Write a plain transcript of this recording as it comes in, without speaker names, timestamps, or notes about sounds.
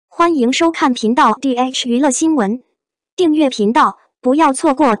欢迎收看频道 D.H 娱乐新闻，订阅频道，不要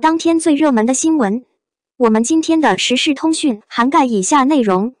错过当天最热门的新闻。我们今天的时事通讯涵盖以下内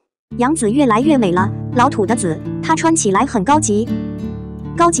容：杨紫越来越美了，老土的紫，她穿起来很高级。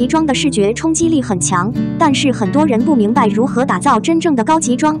高级装的视觉冲击力很强，但是很多人不明白如何打造真正的高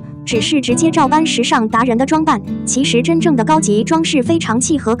级装，只是直接照搬时尚达人的装扮。其实真正的高级装是非常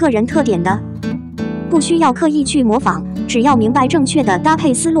契合个人特点的，不需要刻意去模仿，只要明白正确的搭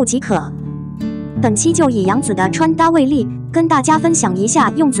配思路即可。本期就以杨紫的穿搭为例，跟大家分享一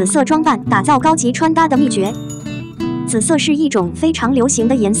下用紫色装扮打造高级穿搭的秘诀。紫色是一种非常流行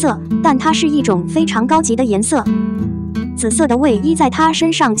的颜色，但它是一种非常高级的颜色。紫色的卫衣在它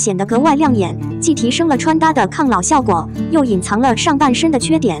身上显得格外亮眼，既提升了穿搭的抗老效果，又隐藏了上半身的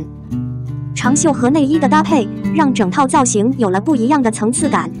缺点。长袖和内衣的搭配，让整套造型有了不一样的层次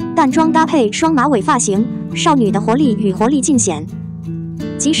感。淡妆搭配双马尾发型，少女的活力与活力尽显。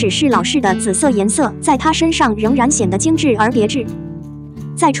即使是老式的紫色颜色，在她身上仍然显得精致而别致。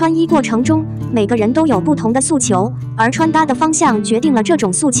在穿衣过程中，每个人都有不同的诉求，而穿搭的方向决定了这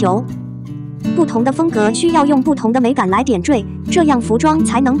种诉求。不同的风格需要用不同的美感来点缀，这样服装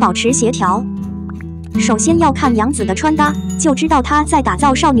才能保持协调。首先要看杨紫的穿搭，就知道她在打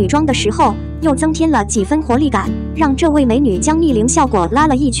造少女装的时候，又增添了几分活力感，让这位美女将逆龄效果拉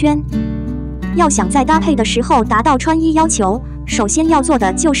了一圈。要想在搭配的时候达到穿衣要求，首先要做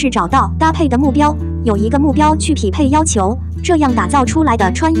的就是找到搭配的目标，有一个目标去匹配要求，这样打造出来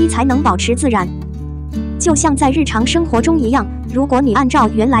的穿衣才能保持自然。就像在日常生活中一样，如果你按照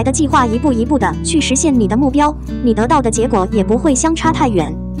原来的计划一步一步的去实现你的目标，你得到的结果也不会相差太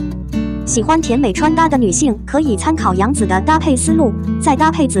远。喜欢甜美穿搭的女性可以参考杨紫的搭配思路，在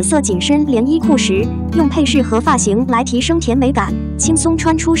搭配紫色紧身连衣裤时，用配饰和发型来提升甜美感，轻松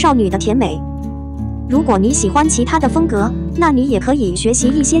穿出少女的甜美。如果你喜欢其他的风格，那你也可以学习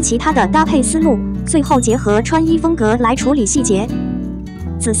一些其他的搭配思路，最后结合穿衣风格来处理细节。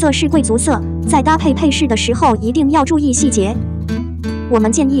紫色是贵族色，在搭配配饰的时候一定要注意细节。我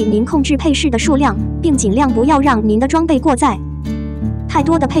们建议您控制配饰的数量，并尽量不要让您的装备过载。太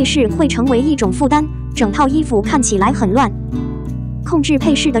多的配饰会成为一种负担，整套衣服看起来很乱。控制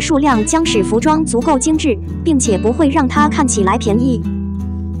配饰的数量将使服装足够精致，并且不会让它看起来便宜。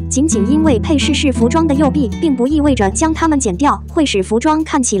仅仅因为配饰是服装的右臂，并不意味着将它们剪掉会使服装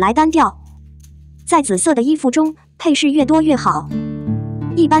看起来单调。在紫色的衣服中，配饰越多越好。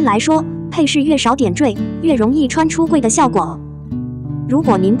一般来说，配饰越少点缀，越容易穿出贵的效果。如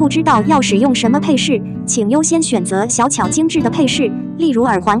果您不知道要使用什么配饰，请优先选择小巧精致的配饰，例如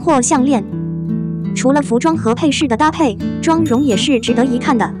耳环或项链。除了服装和配饰的搭配，妆容也是值得一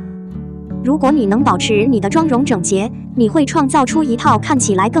看的。如果你能保持你的妆容整洁，你会创造出一套看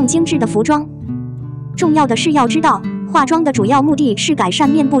起来更精致的服装。重要的是要知道，化妆的主要目的是改善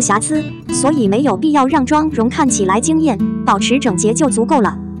面部瑕疵，所以没有必要让妆容看起来惊艳，保持整洁就足够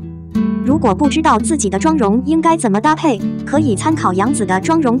了。如果不知道自己的妆容应该怎么搭配，可以参考杨紫的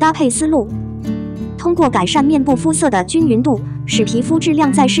妆容搭配思路。通过改善面部肤色的均匀度，使皮肤质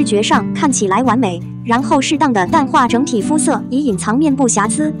量在视觉上看起来完美，然后适当的淡化整体肤色，以隐藏面部瑕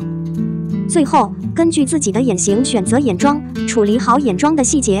疵。最后，根据自己的眼型选择眼妆，处理好眼妆的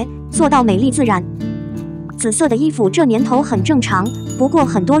细节，做到美丽自然。紫色的衣服这年头很正常，不过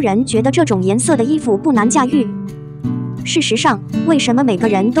很多人觉得这种颜色的衣服不难驾驭。事实上，为什么每个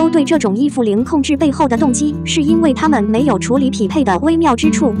人都对这种衣服零控制背后的动机，是因为他们没有处理匹配的微妙之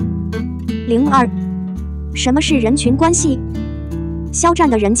处。02，什么是人群关系？肖战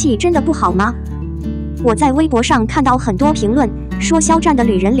的人气真的不好吗？我在微博上看到很多评论，说肖战的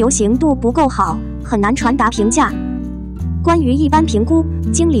旅人流行度不够好，很难传达评价。关于一般评估，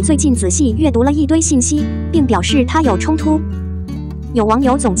经理最近仔细阅读了一堆信息，并表示他有冲突。有网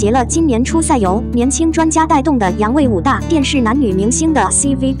友总结了今年初赛由年轻专家带动的杨卫5大电视男女明星的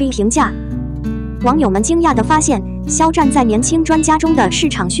CVB 评价。网友们惊讶地发现，肖战在年轻专家中的市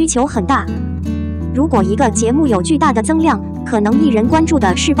场需求很大。如果一个节目有巨大的增量，可能艺人关注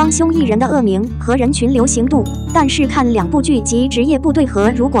的是帮凶艺人的恶名和人群流行度，但是看2部剧及职业部队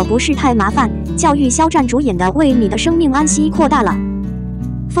和如果不是太麻烦，教育肖战主演的为你的生命安息扩大了，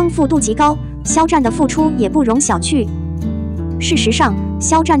丰富度极高，肖战的付出也不容小觑。事实上，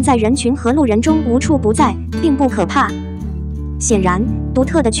肖战在人群和路人中无处不在，并不可怕。显然，独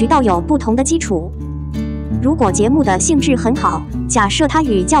特的渠道有不同的基础。如果节目的性质很好，假设它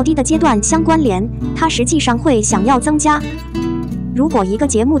与较低的阶段相关联，它实际上会想要增加。如果一个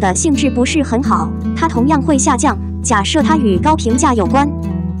节目的性质不是很好，它同样会下降，假设它与高评价有关。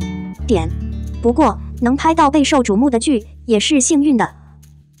不过，能拍到备受瞩目的剧也是幸运的。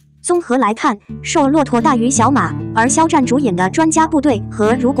综合来看，瘦骆驼大于小马，而肖战主演的《专家部队》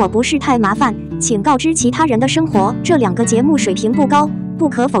和《如果不是太麻烦，请告知其他人的生活》这2个节目水平不高，不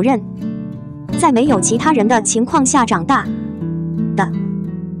可否认。在没有其他人的情况下长大的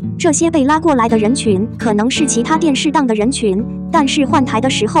这些被拉过来的人群，可能是其他电视档的人群，但是换台的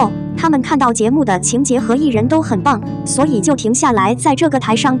时候，他们看到节目的情节和艺人都很棒，所以就停下来在这个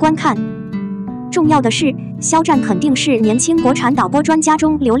台上观看。重要的是，肖战肯定是年轻国产导播专家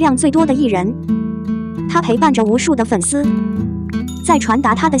中流量最多的艺人，他陪伴着无数的粉丝，在传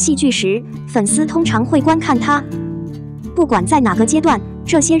达他的戏剧时，粉丝通常会观看他。不管在哪个阶段，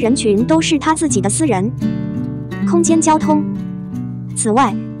这些人群都是他自己的私人空间交通。此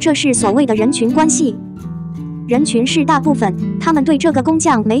外，这是所谓的人群关系，人群是大部分，他们对这个工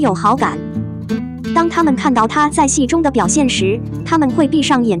匠没有好感。当他们看到他在戏中的表现时，他们会闭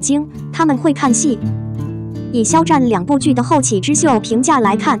上眼睛，他们会看戏。以肖战2部剧的后起之秀评价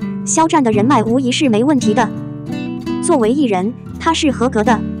来看，肖战的人脉无疑是没问题的。作为艺人，他是合格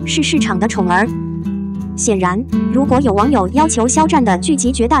的，是市场的宠儿。显然，如果有网友要求肖战的剧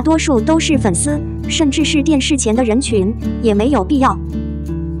集绝大多数都是粉丝，甚至是电视前的人群，也没有必要。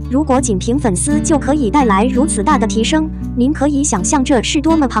如果仅凭粉丝就可以带来如此大的提升，您可以想象这是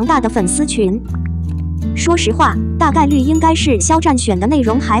多么庞大的粉丝群。说实话，大概率应该是肖战选的内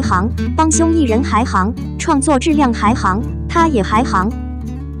容还行，帮凶艺人还行，创作质量还行，他也还行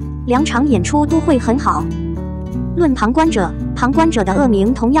，2场演出都会很好。论旁观者，旁观者的恶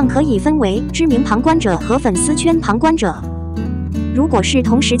名同样可以分为知名旁观者和粉丝圈旁观者。如果是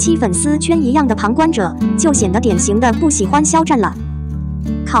同时期粉丝圈一样的旁观者，就显得典型的不喜欢肖战了。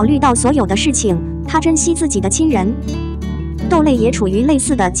考虑到所有的事情，他珍惜自己的亲人，豆类也处于类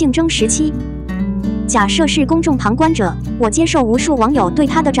似的竞争时期。假设是公众旁观者，我接受无数网友对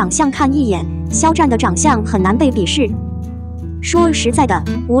他的长相看一眼，肖战的长相很难被鄙视。说实在的，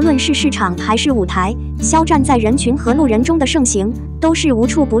无论是市场还是舞台，肖战在人群和路人中的盛行都是无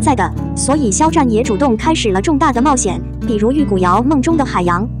处不在的，所以肖战也主动开始了重大的冒险，比如玉骨遥梦中的海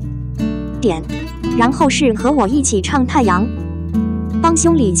洋然后是和我一起唱太阳，帮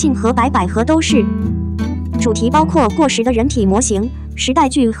凶李沁和白百合都是。主题包括过时的人体模型、时代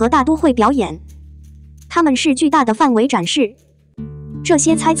剧和大都会表演，他们是巨大的范围展示。这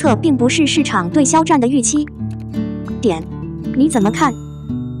些猜测并不是市场对肖战的预期。你怎么看？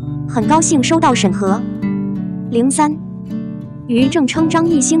很高兴收到审核。03，于正称张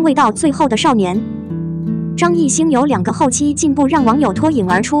艺兴未到最后的少年。张艺兴有2个后期进步让网友脱颖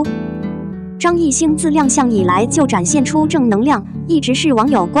而出。张艺兴自亮相以来就展现出正能量，一直是网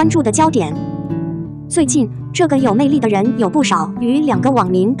友关注的焦点。最近，这个有魅力的人有不少与2个网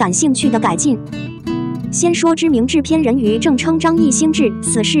民感兴趣的改进。先说知名制片人于正称张艺兴至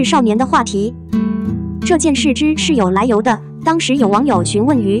死是少年的话题。这件事是有来由的。当时有网友询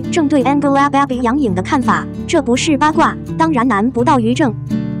问于正对 Angelababy 杨颖的看法，这不是八卦，当然难不到于正。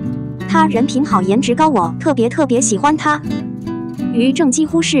他人品好，颜值高，我特别喜欢他。于正几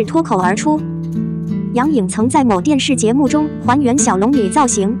乎是脱口而出。杨颖曾在某电视节目中还原小龙女造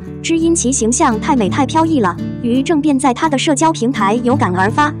型，只因其形象太美太飘逸了，于正便在他的社交平台有感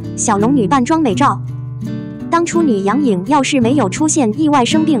而发小龙女扮装美照。当初女杨颖要是没有出现意外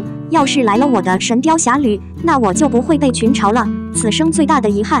生病，要是来了我的神雕侠侣，那我就不会被群嘲了，此生最大的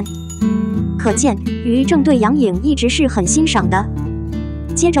遗憾。可见于正对杨颖一直是很欣赏的。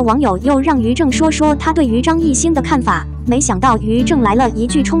接着网友又让于正说他对于张艺兴的看法，没想到于正来了一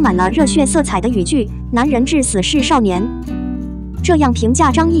句充满了热血色彩的语句：男人至死是少年。这样评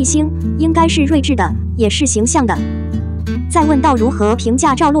价张艺兴，应该是睿智的，也是形象的。在问到如何评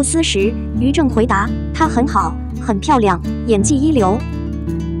价赵露思时，于正回答：她很好，很漂亮，演技一流。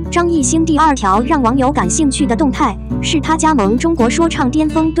张艺兴第2条让网友感兴趣的动态是他加盟中国说唱巅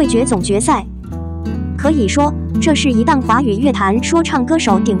峰对决总决赛。可以说，这是一档华语乐坛说唱歌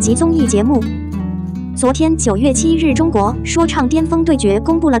手顶级综艺节目。昨天9月7日，中国说唱巅峰对决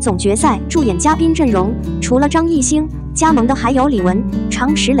公布了总决赛助演嘉宾阵容，除了张艺兴，加盟的还有李玟、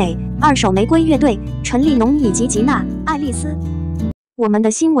常石磊、二手玫瑰乐队、陈立农以及吉娜、爱丽丝。我们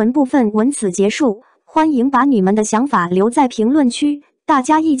的新闻部分文此结束，欢迎把你们的想法留在评论区，大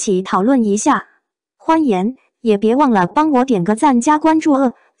家一起讨论一下。欢迎，也别忘了帮我点个赞加关注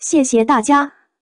谢谢大家。